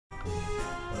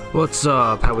What's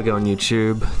up? How we going,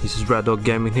 YouTube? This is Raddooqq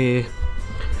Gaming here.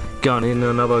 Going in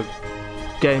another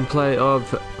gameplay of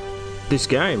this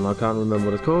game. I can't remember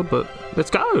what it's called, but let's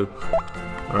go!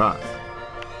 Alright.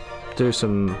 Do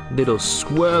some little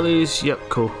swirlies. Yep,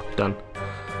 cool. Done.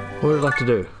 What would I like to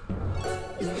do?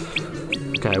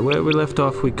 Okay, where we left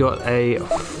off, we got a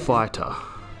fighter.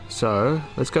 So,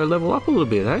 let's go level up a little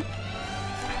bit, eh?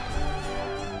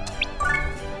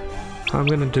 I'm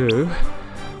gonna do...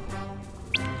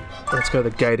 Let's go to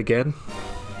the gate again.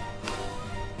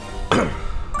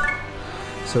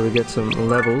 So we get some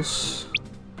levels.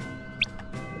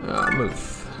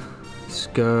 Move. Let's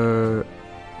go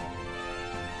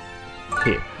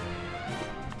here.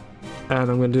 And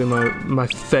I'm going to do my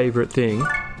favorite thing.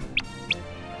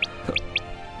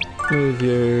 Move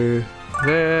you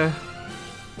there.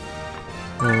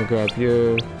 And grab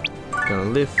you. Gonna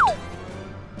lift.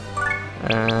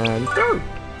 And go!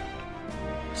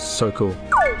 So cool.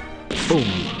 Boom.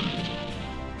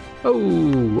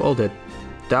 Oh, all dead.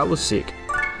 That was sick.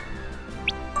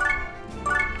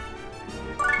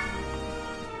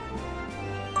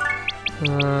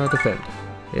 Defend.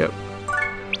 Yep.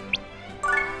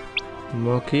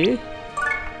 Monkey.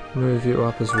 Move you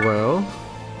up as well.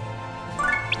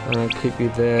 And keep you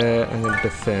there. I'm going to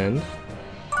defend.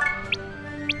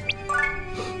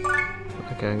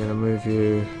 Okay, I'm going to move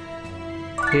you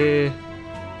here.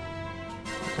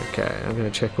 Okay, I'm going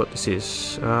to check what this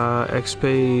is.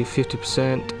 XP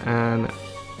 50% and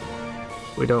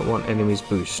we don't want enemies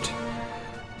boost.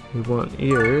 We want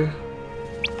you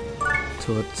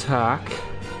to attack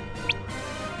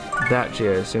that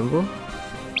geo symbol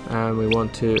and we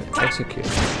want to execute.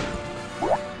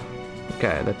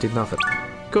 Okay, that did nothing.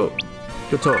 Cool.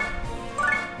 Good talk.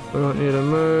 We want you to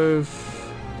move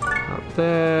up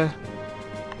there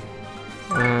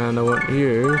and I want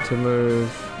you to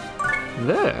move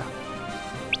there.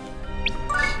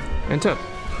 And turn.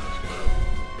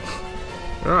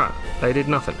 Alright, they did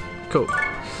nothing. Cool.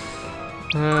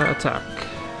 Attack.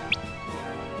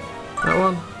 That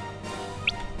one.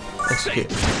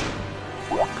 Execute.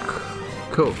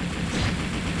 Cool.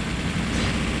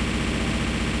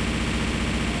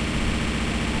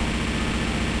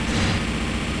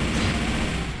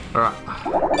 Alright.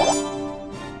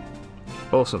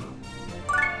 Awesome.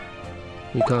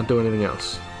 You can't do anything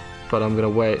else. But I'm gonna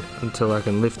wait until I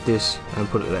can lift this and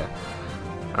put it there.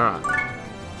 Alright.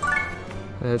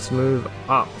 Let's move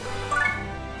up.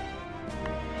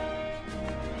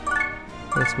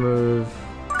 Let's move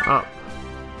up.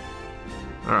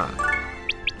 Alright.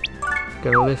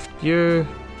 Gonna lift you.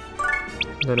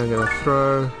 Then I'm gonna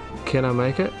throw. Can I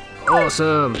make it?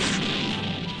 Awesome!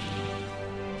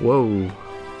 Whoa.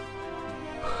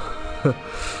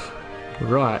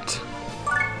 Right.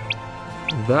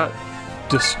 That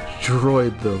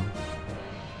destroyed them.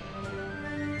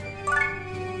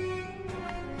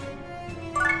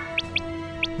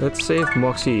 Let's see if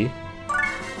Moxie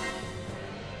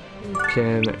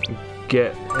can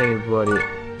get anybody,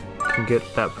 can get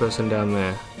that person down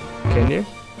there. Can you?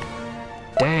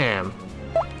 Damn.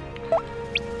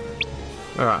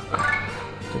 Alright.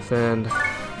 Defend.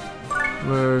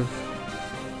 Move.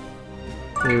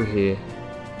 You here.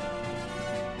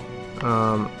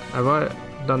 Have I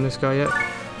done this guy yet?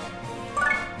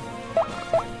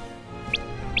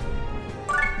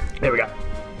 There we go.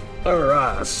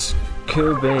 Alright,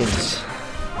 cool beans.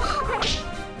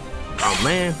 Oh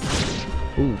man.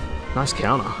 Ooh, nice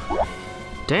counter.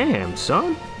 Damn,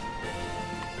 son.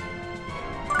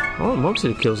 I want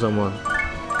Moxie to kill someone.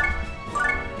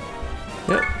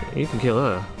 Yep, you can kill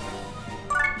her.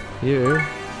 You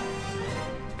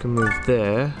can move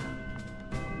there.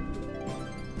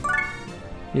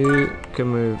 You can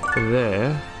move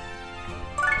there.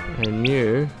 And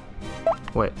you...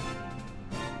 Wait.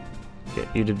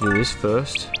 Get you to do this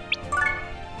first.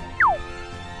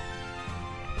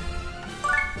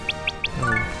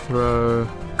 And throw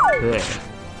there.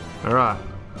 Alright.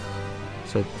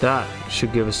 So that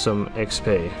should give us some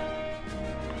XP.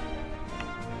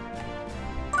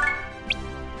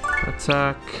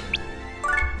 Attack.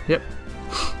 Yep.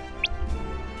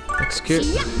 Execute.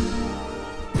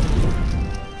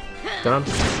 Done.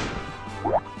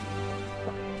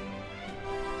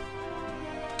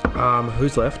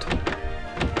 Who's left?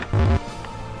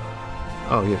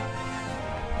 Oh, yeah.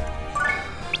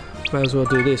 Might as well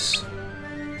do this.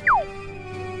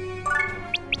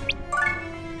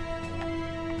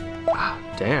 Ah,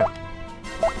 damn.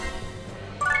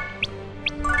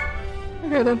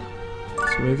 Okay then.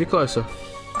 Let's move you closer.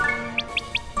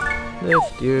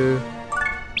 Lift you.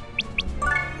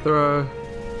 Throw.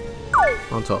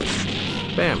 On top.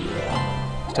 Bam.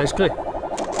 Stage clear.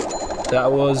 That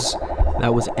was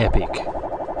epic.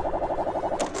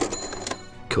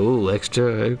 Cool,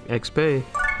 extra XP.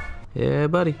 Yeah,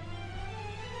 buddy.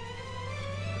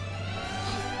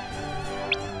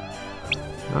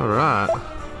 Alright.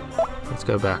 Let's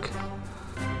go back.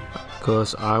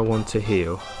 Because I want to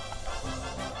heal.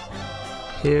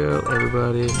 Heal,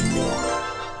 everybody.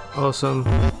 Awesome.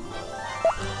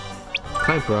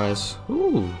 Claim prize.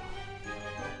 Ooh.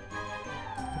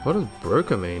 What does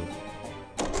broker mean?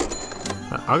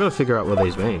 I gotta figure out what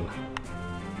these mean.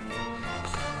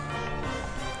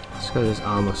 Let's go to this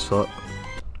armor slot.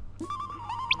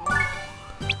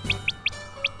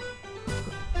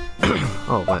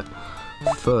 Oh, wait.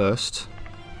 First,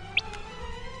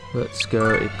 let's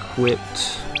go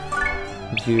equipped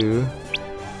you.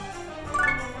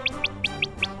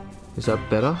 Is that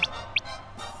better?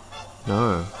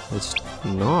 No, it's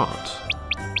not.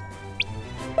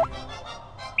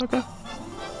 Okay.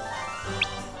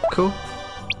 Cool.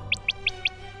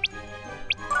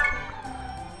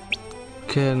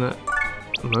 Can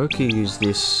Moki use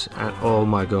this? And oh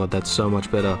my god, that's so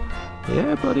much better.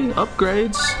 Yeah, buddy,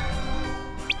 upgrades.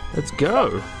 Let's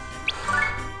go.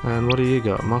 And what do you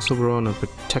got? Muscle Brawn and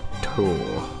Protector.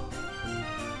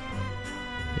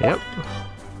 Yep.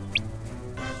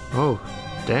 Oh,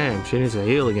 damn, she needs a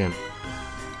heal again.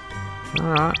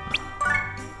 Alright.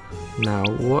 Now,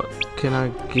 what can I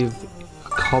give a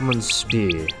common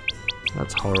spear?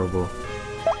 That's horrible.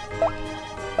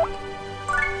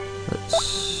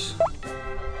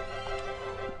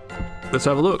 Let's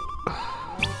have a look.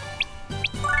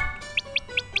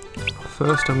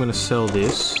 First, I'm going to sell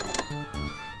this.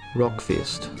 Rock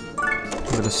Fist.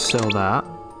 I'm going to sell that.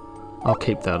 I'll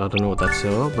keep that. I don't know what that's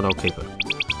for, but I'll keep it.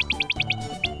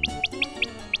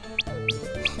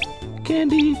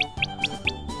 Candy!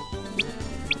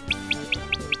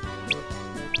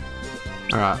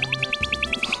 Alright.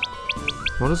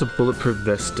 What does a bulletproof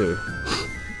vest do?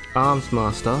 Arms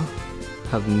Master.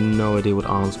 Have no idea what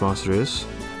Arms Master is.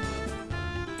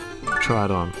 Try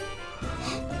it on.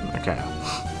 Okay.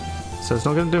 So it's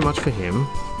not going to do much for him.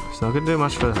 It's not going to do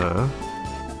much for her.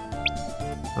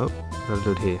 Oh, gotta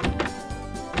do it here.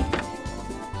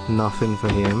 Nothing for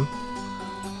him.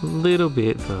 A little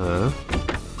bit for her.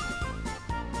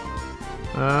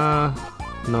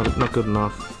 Not good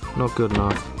enough. Not good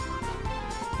enough.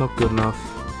 Not good enough.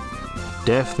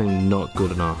 Definitely not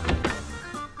good enough.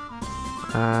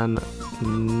 And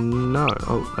no.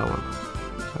 Oh, that one.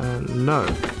 And no.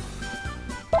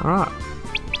 Alright.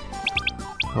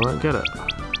 I won't get it.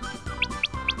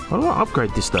 Why do I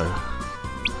upgrade this though?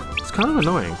 It's kind of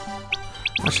annoying.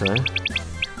 Actually,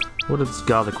 what does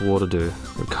garlic water do?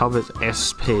 Recovers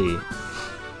SP.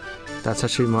 That's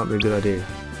actually might be a good idea.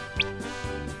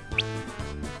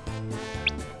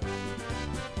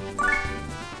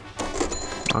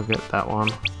 I'll get that one.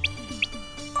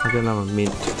 I'll get another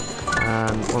mint.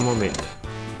 And one more mint.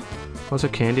 What's a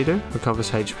candy do? Recovers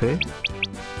HP.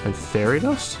 And fairy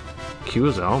dust?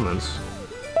 Cures ailments.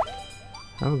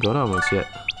 I haven't got ailments yet.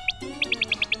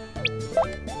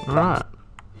 Alright.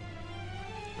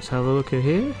 Let's have a look at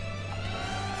here.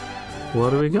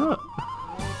 What do we got?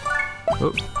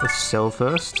 Oh, let's sell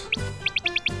first.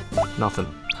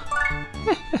 Nothing.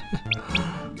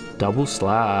 Double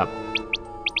slap.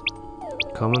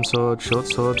 Common sword, short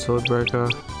sword, sword breaker.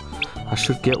 I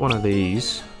should get one of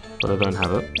these, but I don't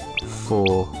have it.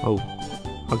 For oh,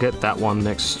 I'll get that one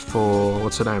next for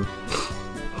what's her name?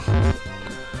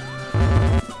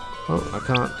 Oh, I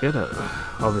can't get it,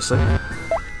 obviously.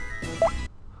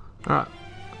 Alright,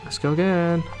 let's go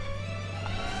again.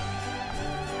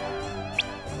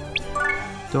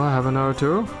 Do I have an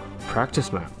Naruto?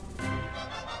 Practice map.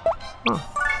 Oh,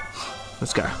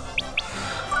 let's go.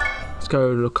 Let's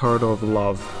go to the Corridor of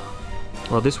Love.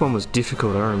 Well, this one was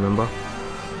difficult, I remember.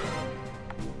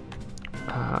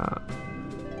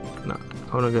 No,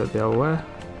 I want to go the other way.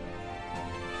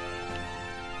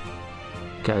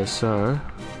 Okay, so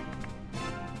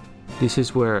this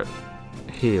is where it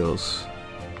heals.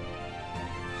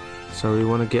 So we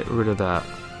want to get rid of that.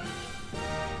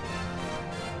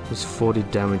 There's 40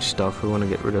 damage stuff, we want to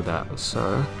get rid of that.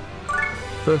 So,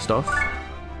 first off,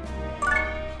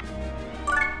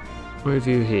 move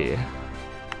you here.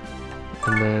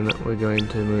 And then we're going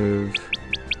to move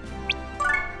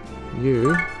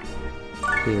you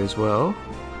here as well.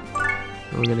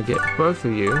 And we're going to get both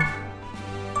of you.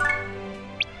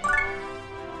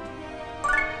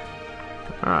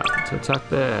 Alright, to attack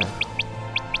there.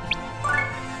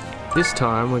 This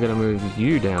time we're going to move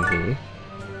you down here.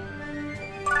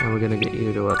 And we're going to get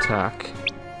you to attack.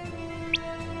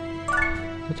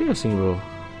 I do a single.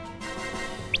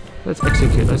 Let's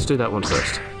execute. Let's do that one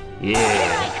first.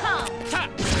 Yeah!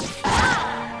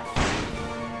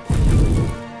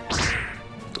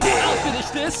 I'll finish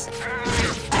this.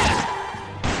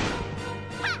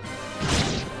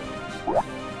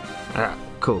 Ah,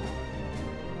 cool.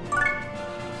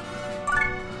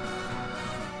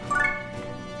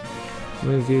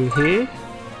 Move you here.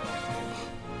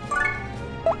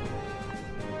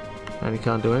 And you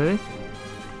can't do anything.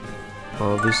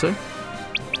 Obviously.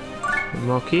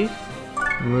 Mocky.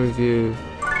 Move you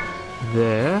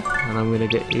there. And I'm going to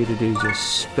get you to do your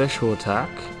special attack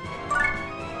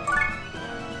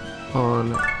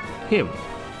on him.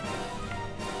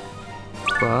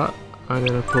 But I'm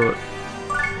going to put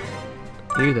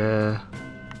you there.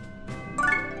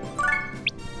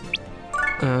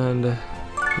 And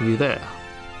you there.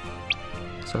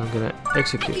 So I'm going to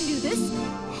execute. I can do this.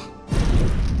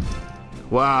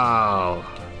 Wow,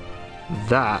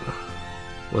 that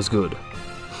was good.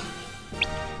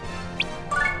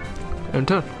 And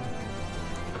turn.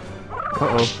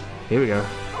 Uh-oh, here we go.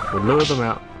 We'll lure them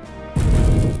out.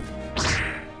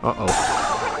 Uh-oh.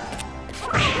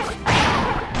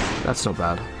 That's not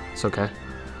bad. It's okay.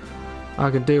 I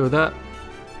can deal with that.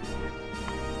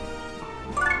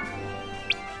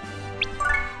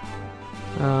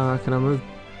 Can I move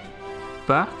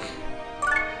back?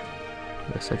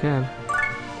 Yes, I can.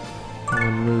 I'm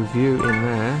gonna move you in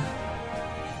there.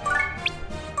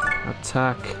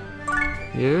 Attack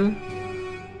you.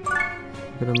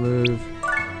 I'm gonna move.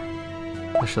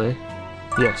 Actually,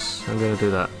 yes, I'm gonna do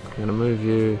that. I'm gonna move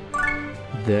you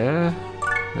there.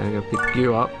 Then I'm gonna pick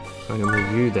you up. I'm gonna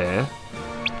move you there.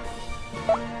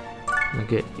 I'm gonna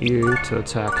get you to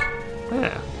attack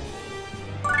there.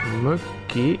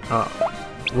 Monkey up.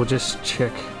 We'll just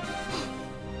check.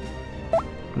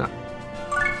 No.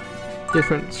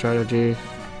 Different strategy.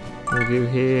 Move you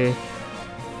here.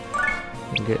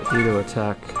 And get you to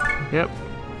attack. Yep.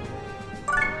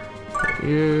 Get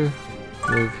you.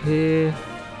 Move here.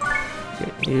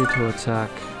 Get you to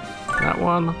attack that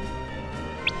one.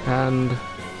 And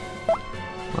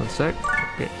one sec.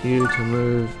 Get you to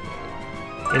move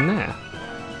in there.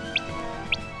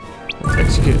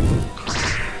 Let's execute.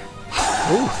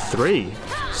 Ooh, 3.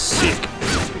 Sick.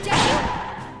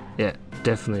 Yeah,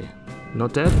 definitely.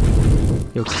 Not dead?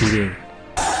 You're kidding.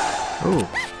 Ooh.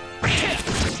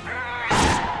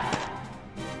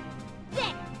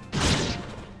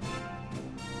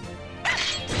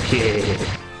 Yeah.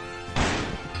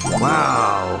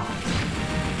 Wow.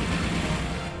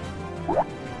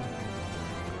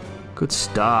 Good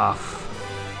stuff.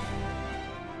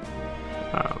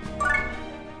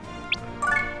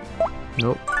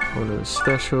 Nope. One of the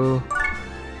special.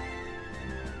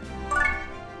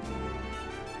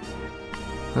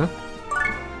 Huh?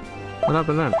 What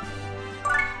happened then?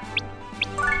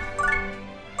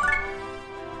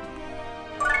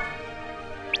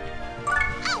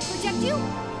 I'll protect you.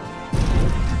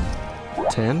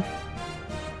 10.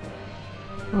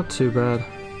 Not too bad.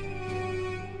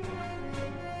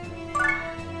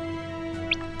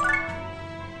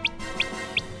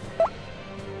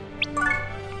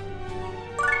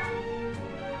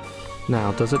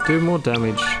 Now, does it do more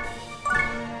damage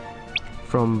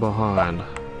from behind?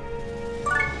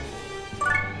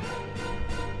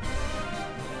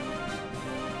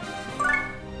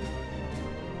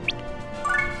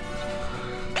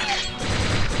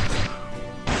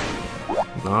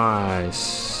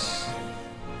 Nice.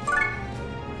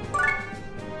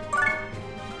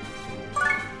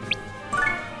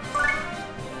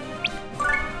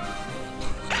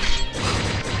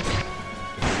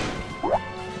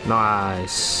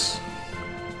 Nice.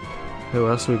 Who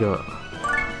else we got?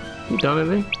 You done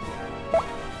anything?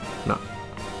 No.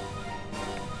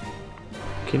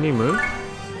 Can you move?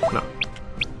 No.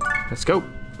 Let's go.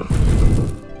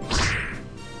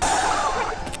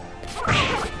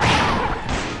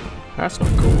 That's not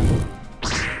cool.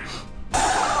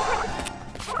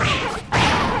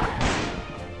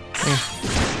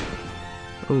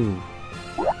 Ooh.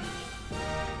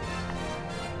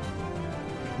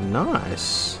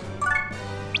 Nice.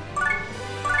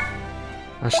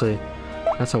 Actually,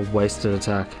 that's a wasted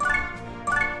attack.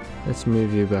 Let's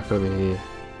move you back over here.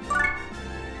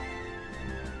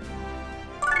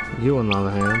 You, on the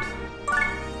other hand,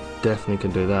 definitely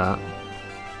can do that.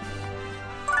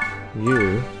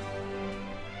 You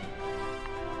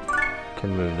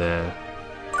can move there.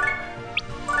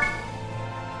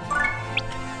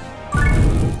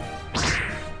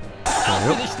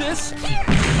 I'll finish this.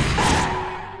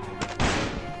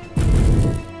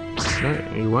 No,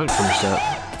 you won't finish that.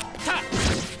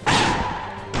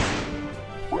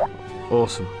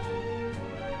 Awesome.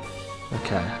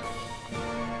 Okay.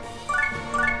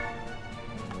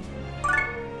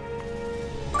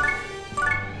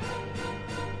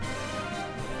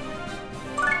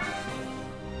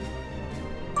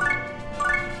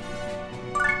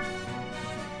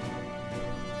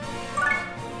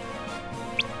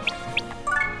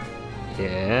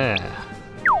 Yeah.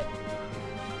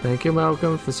 Thank you,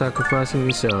 Malcolm, for sacrificing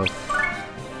yourself.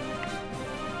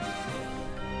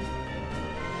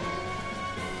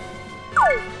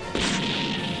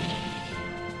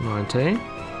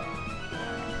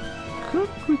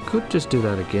 We could just do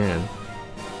that again.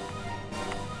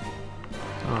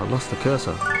 Oh, I lost the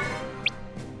cursor.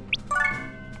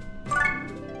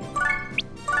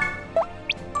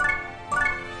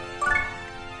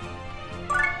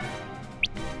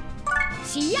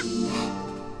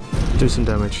 Do some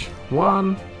damage.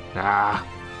 1. Ah.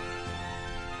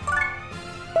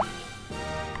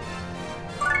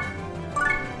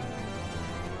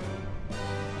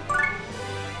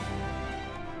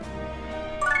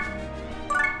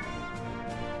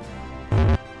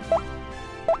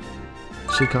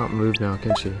 She can't move now,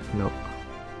 can she? Nope.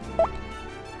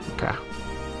 Okay.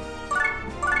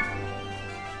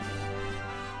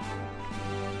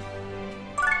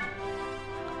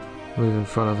 Move in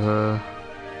front of her.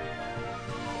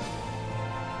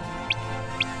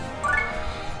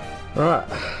 Alright.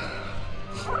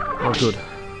 Oh, good.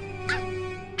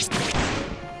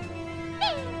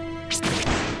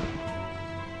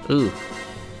 Ooh.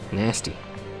 Nasty.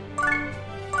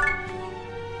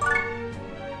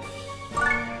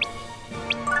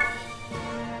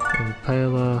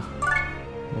 Impaler.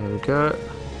 There we go.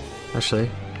 Actually,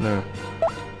 no.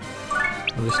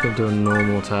 I'm just going to do a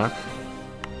normal attack.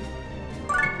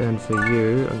 Then for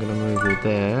you, I'm going to move you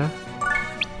there.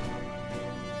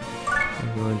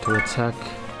 I'm going to attack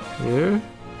you.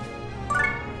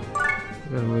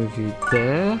 I'm going to move you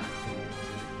there.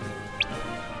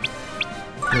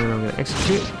 And then I'm going to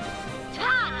execute.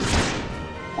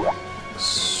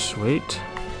 Sweet.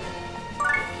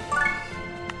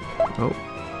 Oh.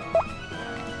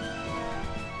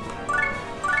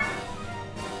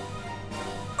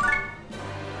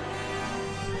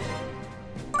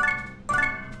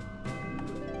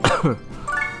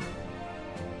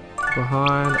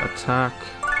 Behind, attack,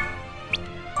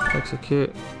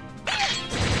 execute.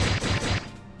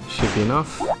 Should be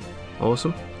enough.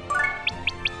 Awesome.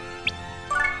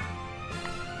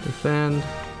 Defend.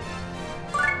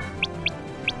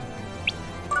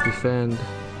 Defend.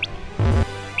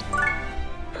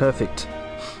 Perfect.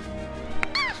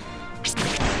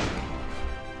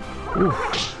 Ooh.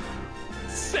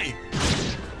 Safe.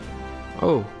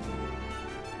 Oh.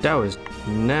 That was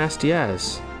nasty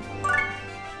as.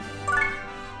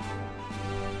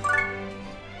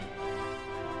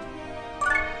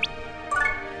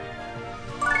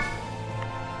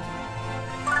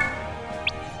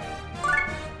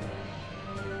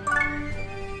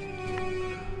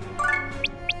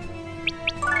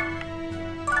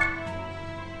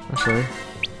 Actually,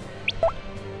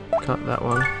 cut that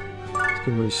one. It's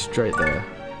gonna move straight there.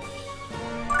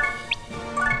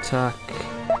 Attack.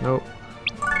 Nope.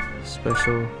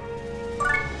 Special.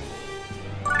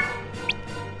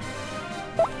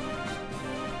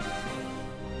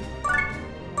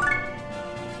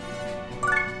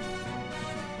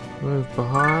 Move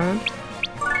behind.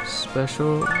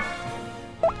 Special.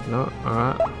 No,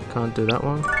 alright. Can't do that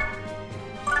one.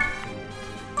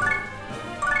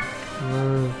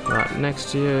 Move right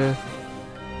next to you.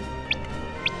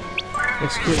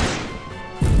 Execute.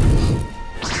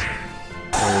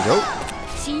 There we go.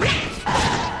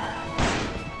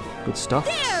 Good stuff.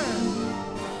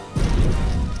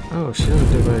 Oh, she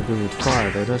doesn't do very good with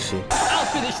fire though, does she? I'll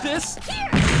finish this.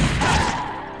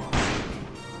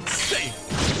 Safe.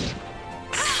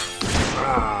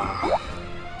 Ah.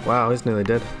 Wow, he's nearly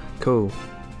dead. Cool.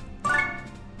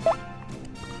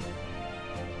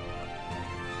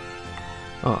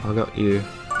 Oh, I got you.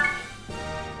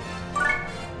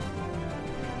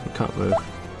 You can't move.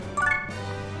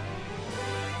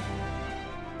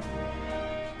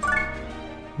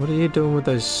 What are you doing with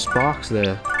those sparks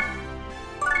there?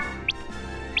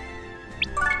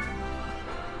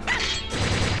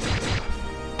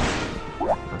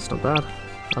 That's not bad.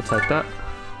 I'll take that.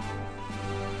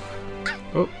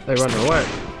 Oh, they're running away.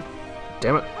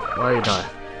 Damn it. Why you die?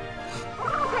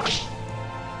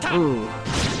 Ooh.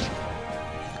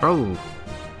 Oh.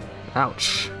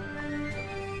 Ouch.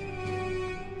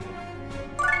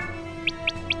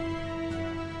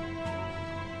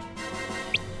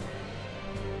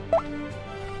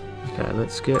 Okay,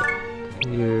 let's get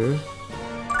you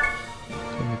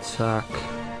to attack.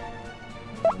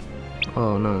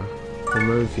 Oh no.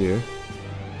 Remove you.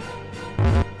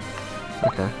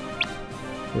 Okay.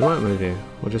 We won't move you.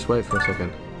 We'll just wait for a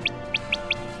second.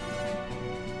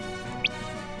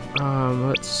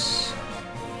 Let's...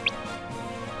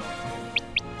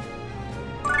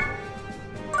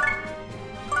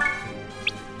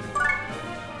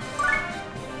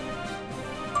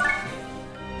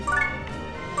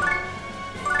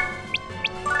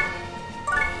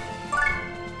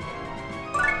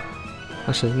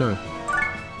 Actually, no.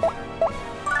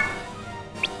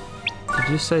 Did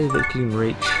you say that you can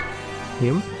reach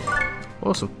him?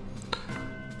 Awesome.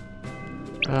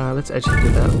 Let's actually do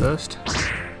that first.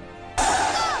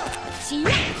 See?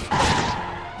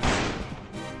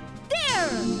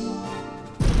 There!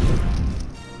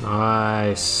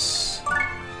 Nice.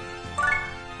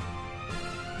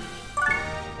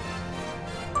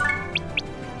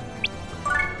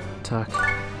 Attack.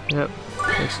 Yep.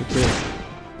 Execute.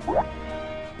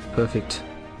 Perfect.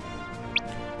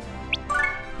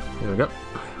 There we go.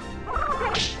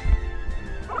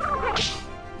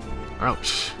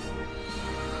 Ouch.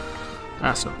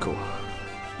 That's not cool.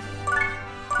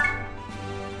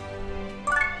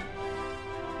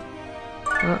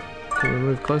 Can you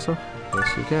move closer?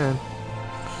 Yes, you can.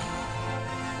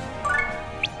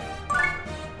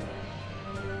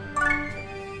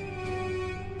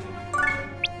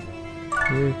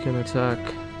 You can attack.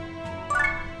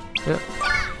 Yep.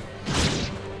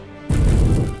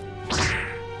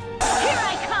 Here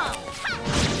I come!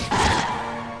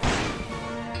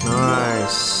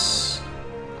 Nice.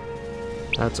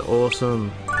 That's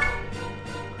awesome.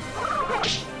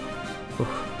 Oh,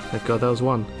 thank God that was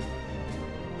one.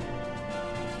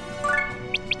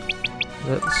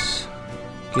 Let's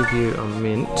give you a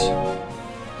mint.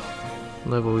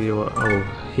 Level you up. Oh,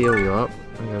 heal you up.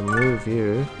 I'm gonna move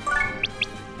you.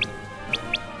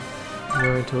 I'm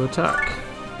going to attack.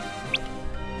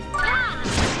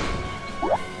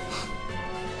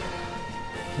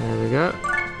 There we go.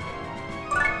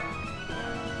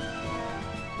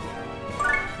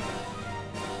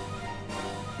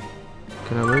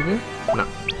 Can I move you? No.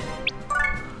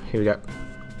 Here we go.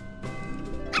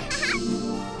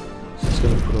 Just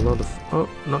gonna put a lot of... Oh,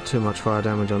 not too much fire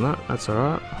damage on that. That's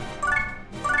alright.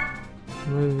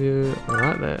 Move you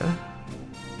right there.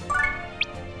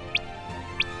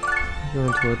 I'm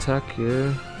going to attack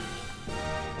you.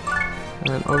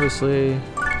 And obviously...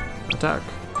 attack.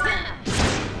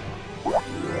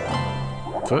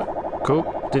 So, cool.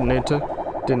 Didn't need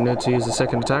to use the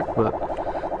second attack, but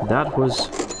that was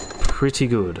pretty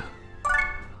good.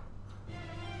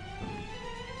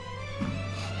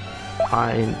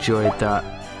 I enjoyed that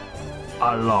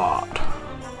a lot.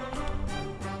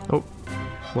 Oh,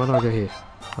 why did I go here?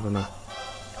 I don't know.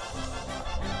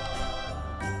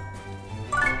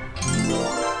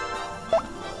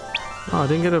 Oh, I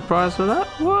didn't get a prize for that?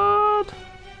 What?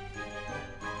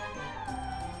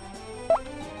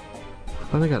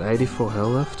 I only got 84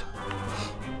 health left.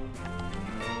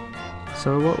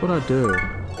 So what would I do?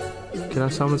 Can I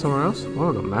summon somewhere else? Oh,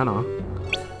 I got mana.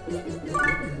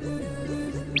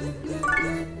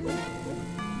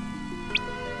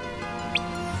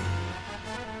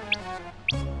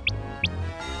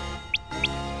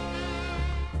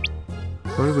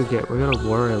 What did we get? We got a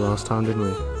warrior last time, didn't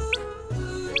we?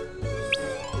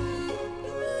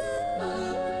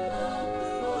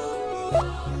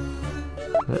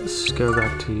 Let's go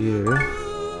back to you.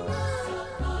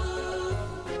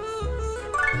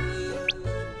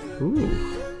 Ooh.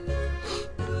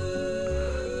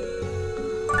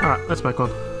 Alright, let's make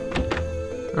one.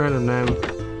 Random name.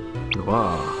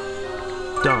 Wow.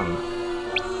 Done.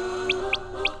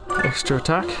 Extra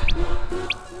attack.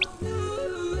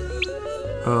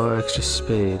 Oh, extra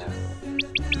speed.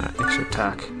 Extra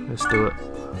attack. Let's do it.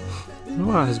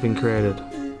 Wow, has been created.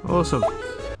 Awesome.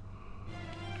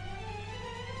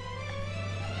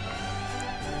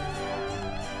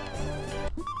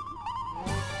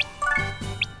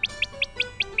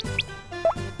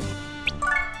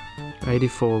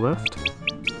 $84 left.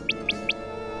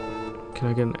 Can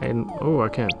I get an 8? Oh, I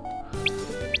can.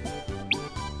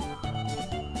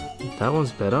 That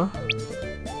one's better.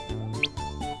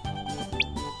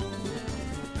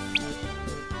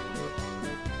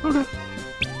 Okay.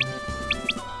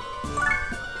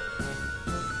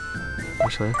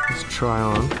 Actually, let's try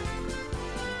on.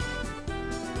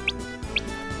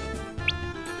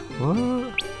 What?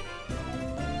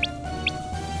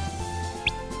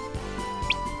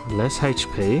 Less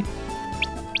HP?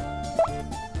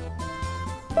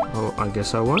 Oh, I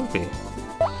guess I won't be.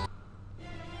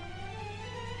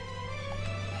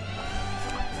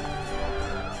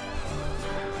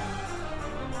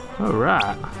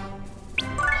 Alright.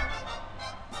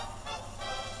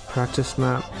 Practice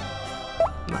map.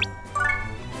 No.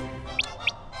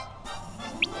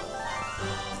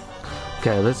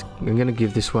 Okay, I'm gonna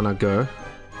give this one a go.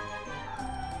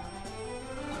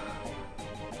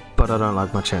 But I don't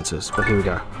like my chances. But here we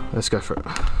go. Let's go for it.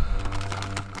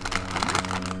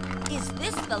 Is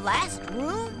this the last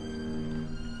room?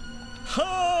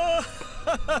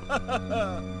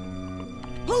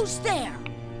 Who's there?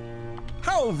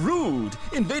 How rude!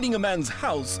 Invading a man's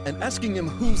house and asking him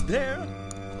who's there?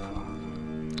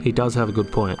 He does have a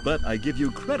good point. But I give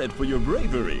you credit for your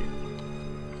bravery.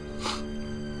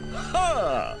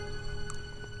 Ha!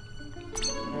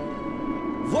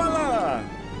 Voila!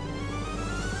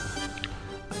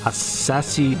 A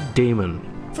sassy demon.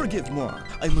 Forgive moi,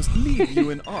 I must leave you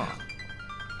in awe.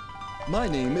 My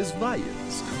name is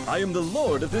Vyers. I am the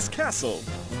lord of this castle.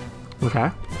 Okay.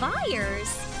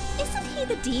 Vyers? Isn't he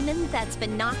the demon that's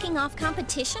been knocking off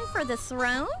competition for the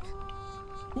throne?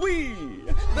 Oui,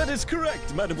 that is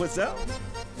correct, mademoiselle.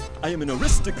 I am an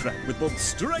aristocrat with both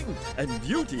strength and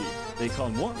beauty. They call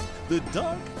moi the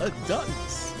Dark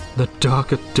Adonis. The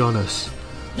Dark Adonis.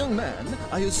 Young man,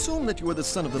 I assume that you are the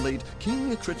son of the late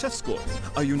King Kreteskor,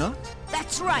 are you not?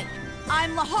 That's right.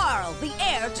 I'm Laharl, the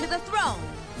heir to the throne.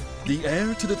 The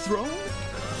heir to the throne?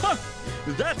 Ha!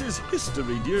 That is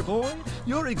history, dear boy.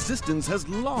 Your existence has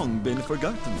long been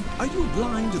forgotten. Are you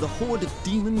blind to the horde of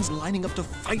demons lining up to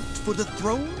fight for the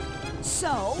throne?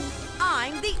 So,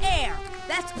 I'm the heir.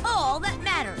 That's all that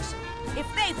matters. If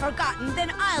they've forgotten,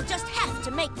 then I'll just have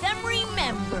to make them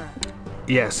remember.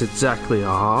 Yes, exactly,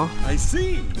 aha. I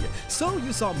see. So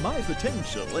you saw my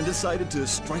potential and decided to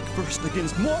strike first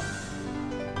against moi?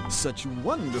 Such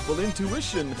wonderful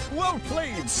intuition. Well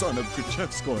played, son of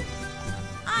Kreteskor.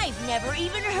 I've never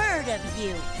even heard of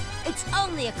you. It's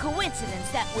only a coincidence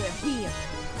that we're here.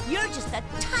 You're just a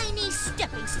tiny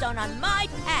stepping stone on my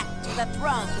path to the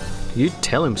throne. You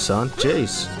tell him, son.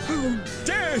 Jeez. How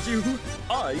dare you!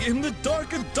 I am the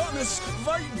Dark Adonis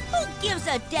Who gives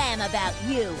a damn about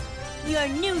you? Your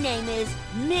new name is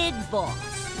Mid-Boss.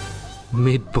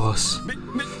 Mid-boss.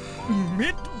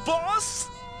 Mid-boss?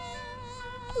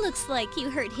 Looks like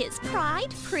you hurt his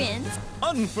pride, Prince.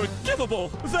 Unforgivable!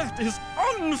 That is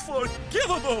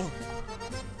unforgivable!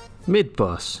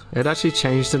 Mid-boss. It actually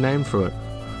changed the name for it.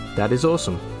 That is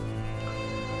awesome.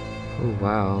 Oh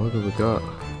wow, look what we got.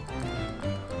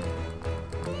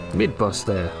 Mid-boss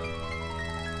there.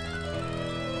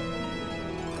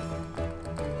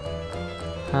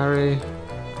 Harry.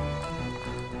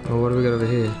 Oh, what do we got over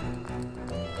here?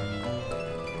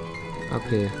 Up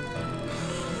here.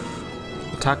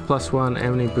 Attack +1,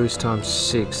 enemy boost times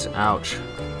 6. Ouch.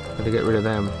 Gotta get rid of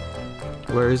them.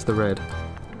 Where is the red?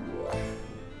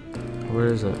 Where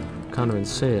is it? Can't even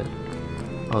see it.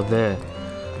 Oh, there.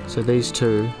 So these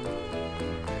two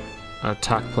are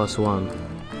attack +1.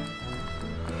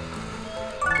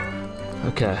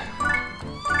 Okay.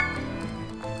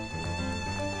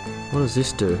 What does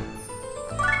this do?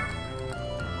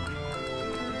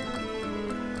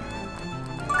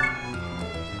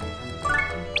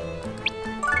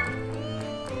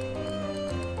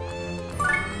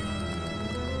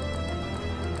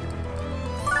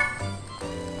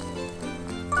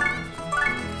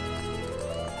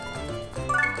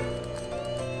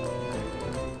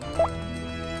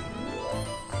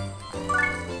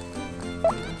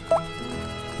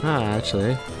 Ah,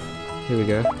 actually, here we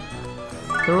go.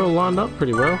 They're all lined up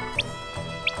pretty well.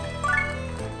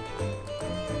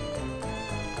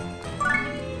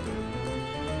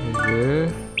 There.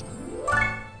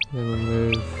 Then we'll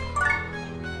move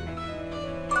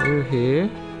you here.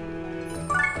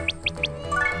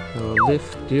 And we'll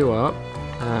lift you up,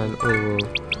 and we will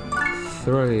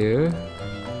throw you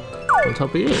on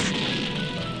top of you.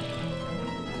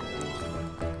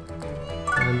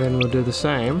 And then we'll do the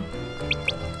same.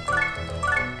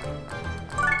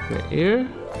 Get you.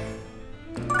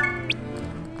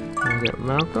 And get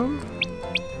Malcolm.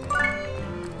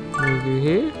 Move you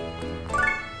here.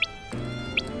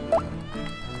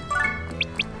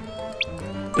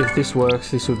 If this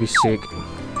works, this would be sick.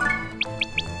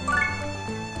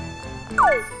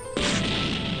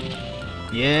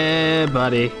 Yeah,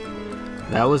 buddy.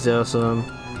 That was awesome.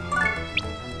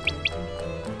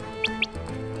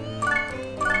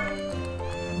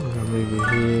 I'm gonna move you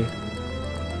here.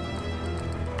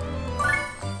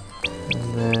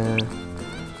 And then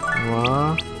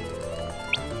voila.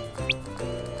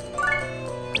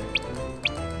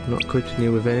 Not equipping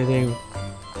you with anything.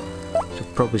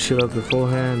 Probably should have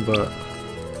beforehand, but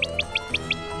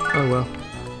oh well.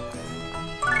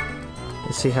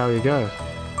 Let's see how we go.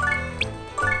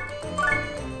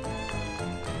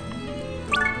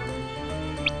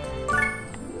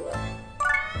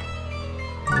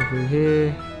 Over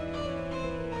here.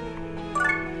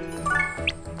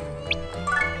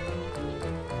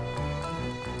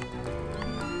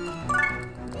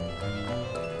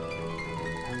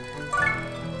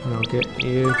 And I'll get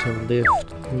you to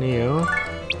lift Neil.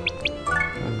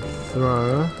 And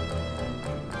throw.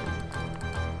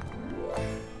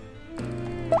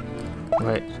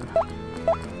 Wait.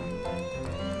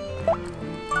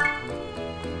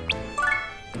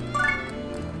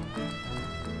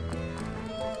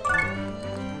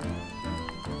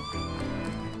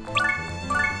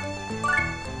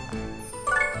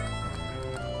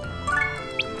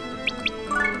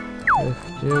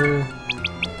 Lift you.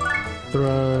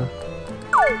 Throw.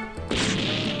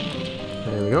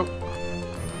 There we go.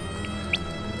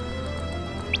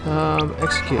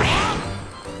 Execute.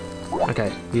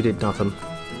 Okay, you did nothing.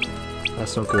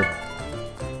 That's not good.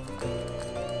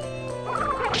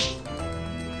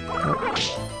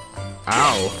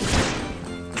 Ow!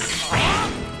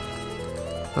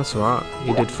 That's alright.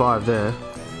 You did 5 there.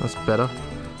 That's better.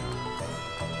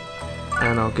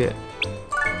 And I'll get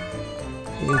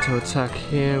you to attack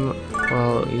him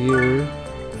while you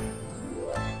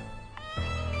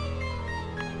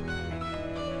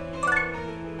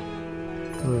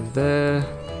move there.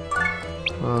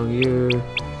 While you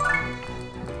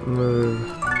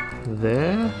move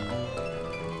there.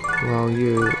 While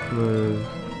you move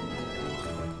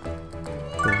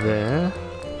there.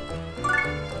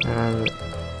 And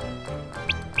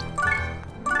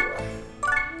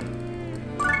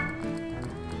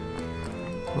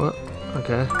what?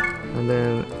 Okay. And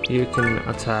then you can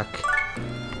attack.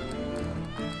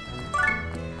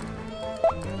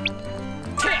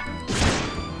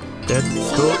 Dead.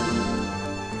 Cool.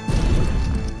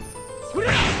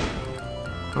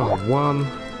 Oh, 1.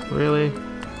 Really?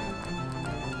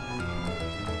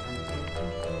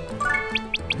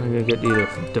 I'm gonna get you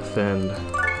to defend.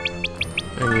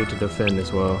 And you to defend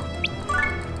as well.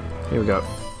 Here we go.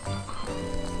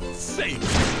 Safe.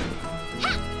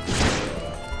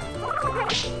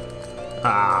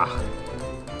 Ah.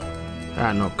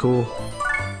 Ah, not cool.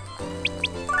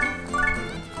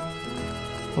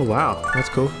 Oh wow, that's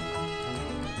cool.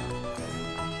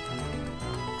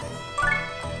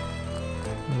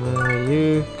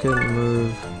 You can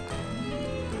move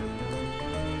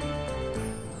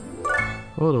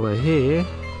all the way here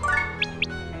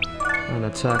and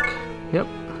attack. Yep.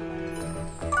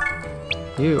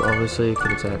 You obviously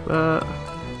can attack that.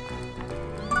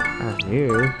 And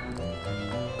you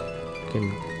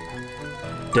can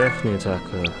definitely attack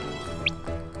her.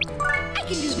 I can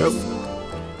do this. Nope.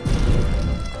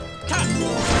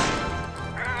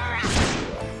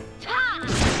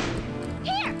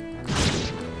 Here.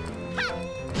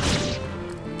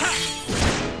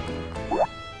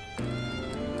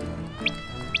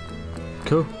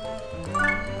 Cool.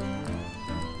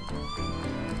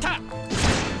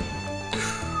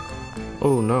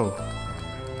 Oh no.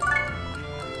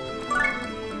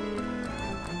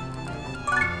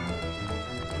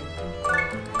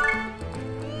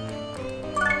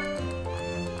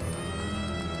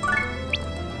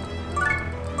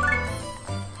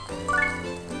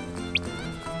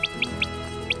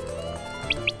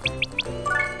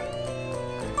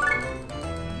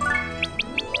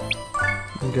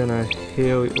 I'm gonna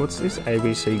heal. What's this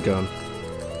ABC gun?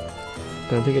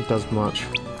 Don't think it does much.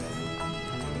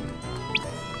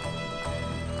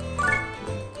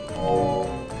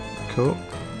 Cool.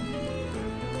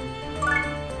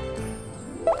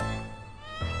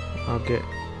 I'll get.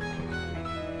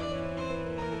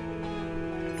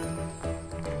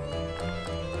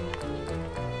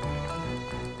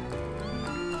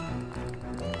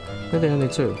 They're the only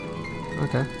 2.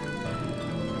 Okay.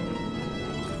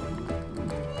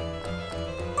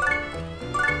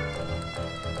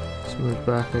 Let's move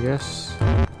back, I guess.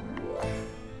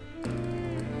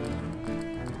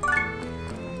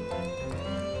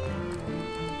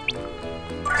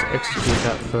 Let's execute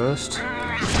that first.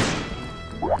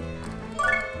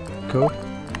 Cool.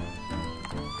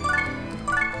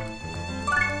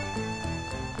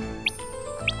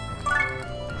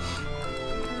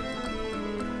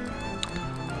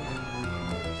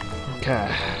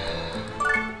 Okay.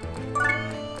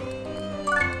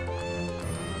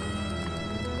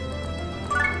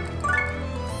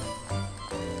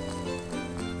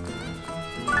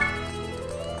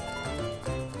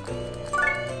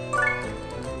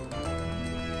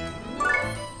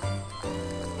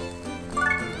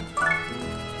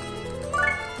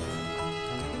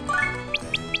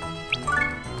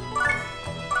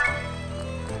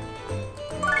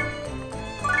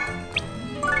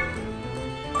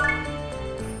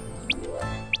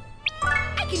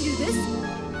 I can do this.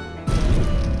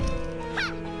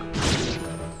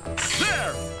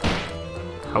 There.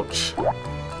 Ouch.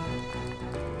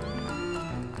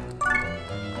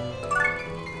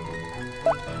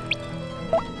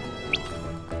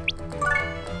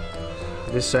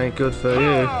 This ain't good for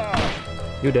you.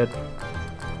 You dead.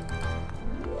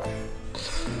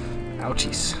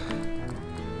 Ouchies.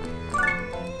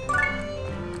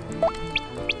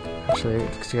 Actually,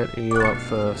 let's get you up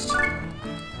first.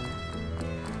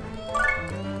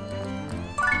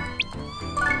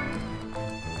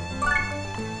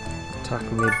 Attack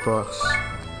mid-boss.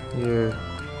 You.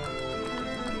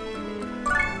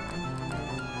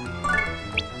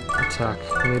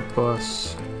 Attack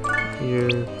mid-boss.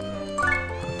 You.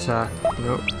 Attack.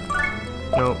 Nope.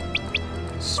 Nope.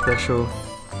 Special.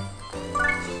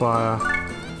 Fire.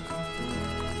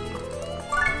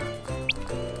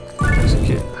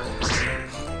 Execute.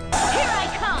 Here I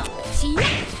come! See?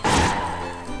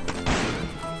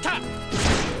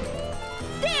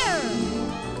 There!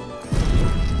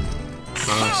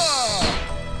 Nice.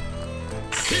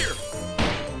 Here!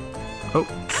 Oh.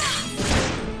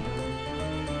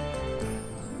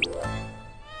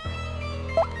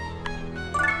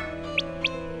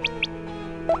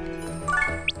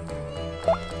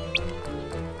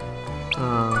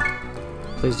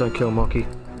 Please don't kill Moki.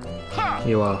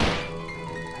 You are.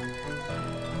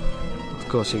 Of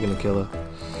course you're gonna kill her.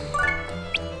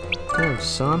 Damn,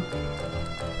 son.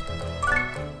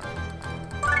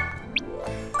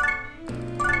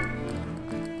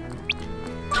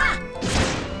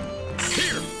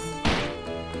 Here!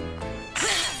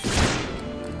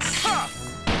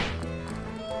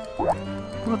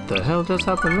 What the hell just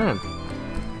happened then?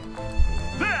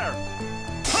 There!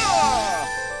 Ha!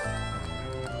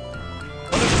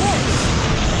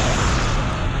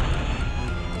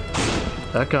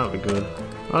 That can't be good.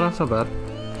 Oh, that's not bad.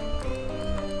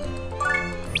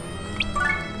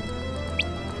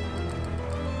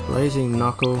 Blazing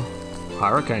Knuckle.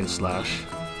 Hurricane Slash.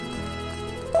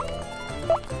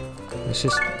 Let's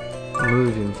just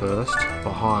move him first.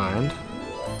 Behind.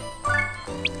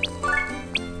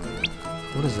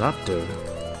 What does that do?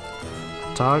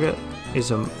 Target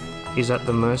is at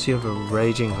the mercy of a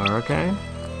raging hurricane.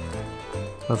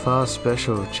 A fast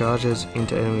special charges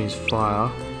into enemies' fire.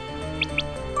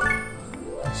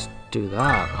 Let's do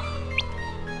that.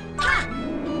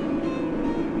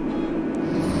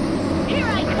 Here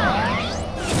I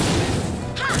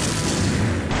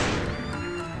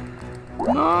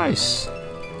come! Nice.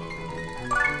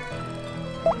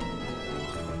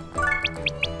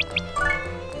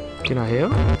 Can I heal?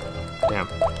 Damn.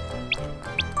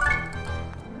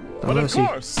 But of Mercy.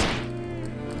 course!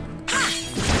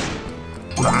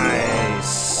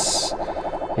 Nice.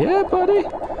 Yeah, buddy.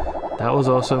 That was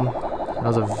awesome. That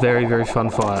was a very, very fun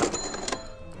fight.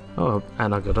 Oh,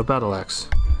 and I got a battle axe.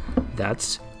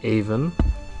 That's even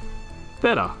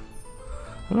better.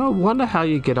 And I wonder how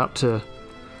you get up to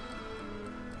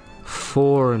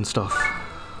 4 and stuff.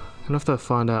 Gonna have to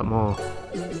find out more.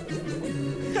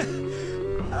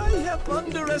 I have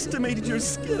underestimated your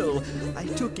skill. I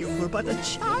took you for but a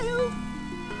child.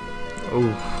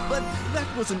 Oh, But that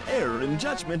was an error in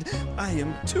judgment. I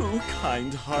am too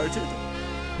kind-hearted.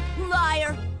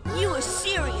 Liar! You were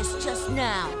serious just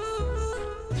now.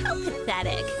 How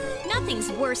pathetic. Nothing's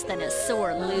worse than a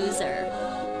sore loser.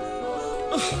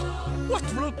 What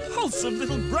repulsive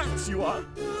little brats you are!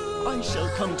 I shall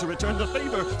come to return the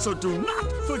favor, so do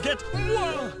not forget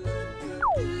moi!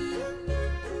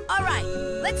 All right,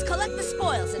 let's collect the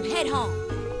spoils and head home.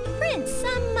 Prince,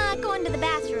 I'm going to the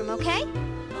bathroom, okay?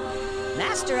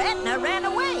 Master Etna ran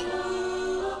away,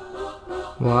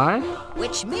 why?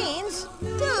 which means,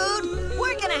 dude,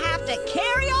 we're gonna have to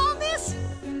carry all this?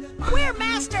 We're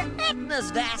Master Etna's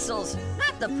vassals,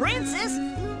 not the prince's.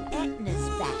 Etna's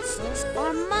vassals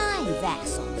are my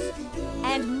vassals.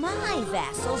 And my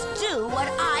vassals do what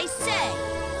I say.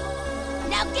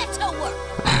 Now get to work.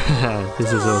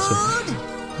 This is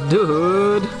awesome.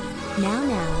 Dude! Now,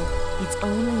 it's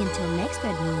only until next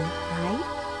red moon, right?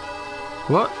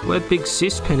 What? Where'd Big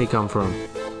Sis Penny come from?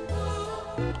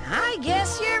 I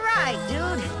guess you're right,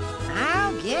 dude.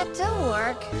 I'll get to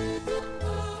work.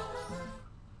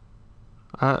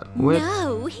 Where?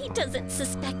 No, he doesn't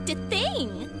suspect a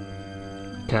thing.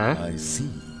 Okay. I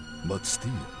see, but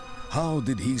still, how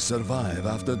did he survive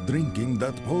after drinking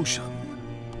that potion?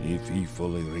 If he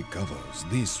fully recovers,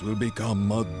 this will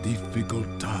become a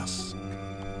difficult task.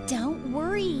 Don't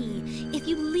worry. If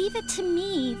you leave it to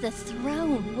me, the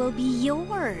throne will be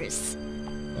yours.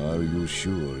 Are you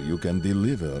sure you can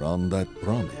deliver on that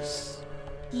promise?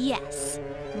 Yes.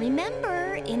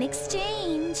 Remember, in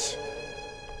exchange.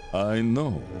 I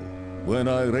know. When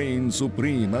I reign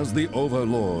supreme as the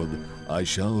Overlord, I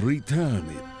shall return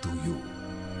it to you.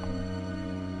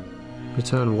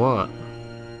 Return what?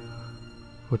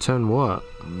 Return what?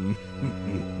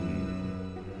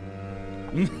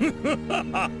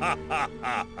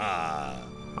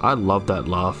 I love that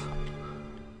laugh.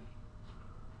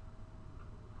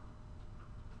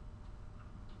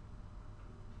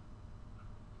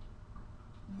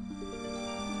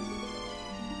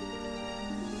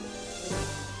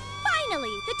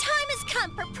 Finally, the time has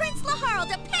come for Prince Laharl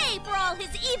to pay for all his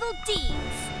evil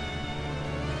deeds.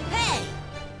 Hey!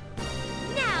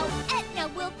 Now, Etna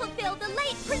will fulfill the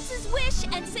late prince's wish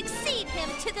and succeed him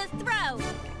to the throne.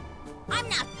 I'm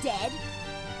not dead.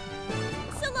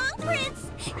 So long, Prince.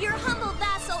 Your humble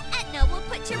vassal Etna will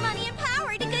put your money and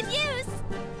power to good use.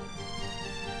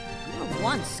 You're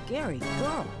one scary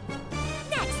girl.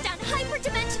 Next on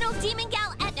Hyperdimensional Demon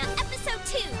Gal Etna, Episode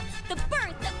 2, The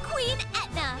Birth of Queen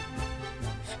Etna.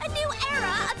 A new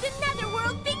era of the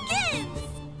Netherworld begins!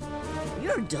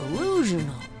 You're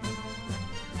delusional.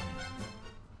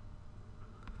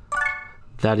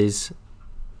 That is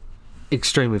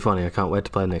extremely funny. I can't wait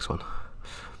to play the next one.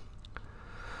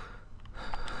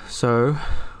 So,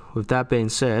 with that being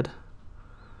said,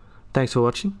 thanks for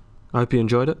watching. I hope you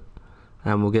enjoyed it,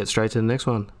 and we'll get straight to the next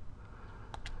one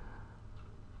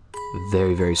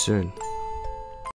very, very soon.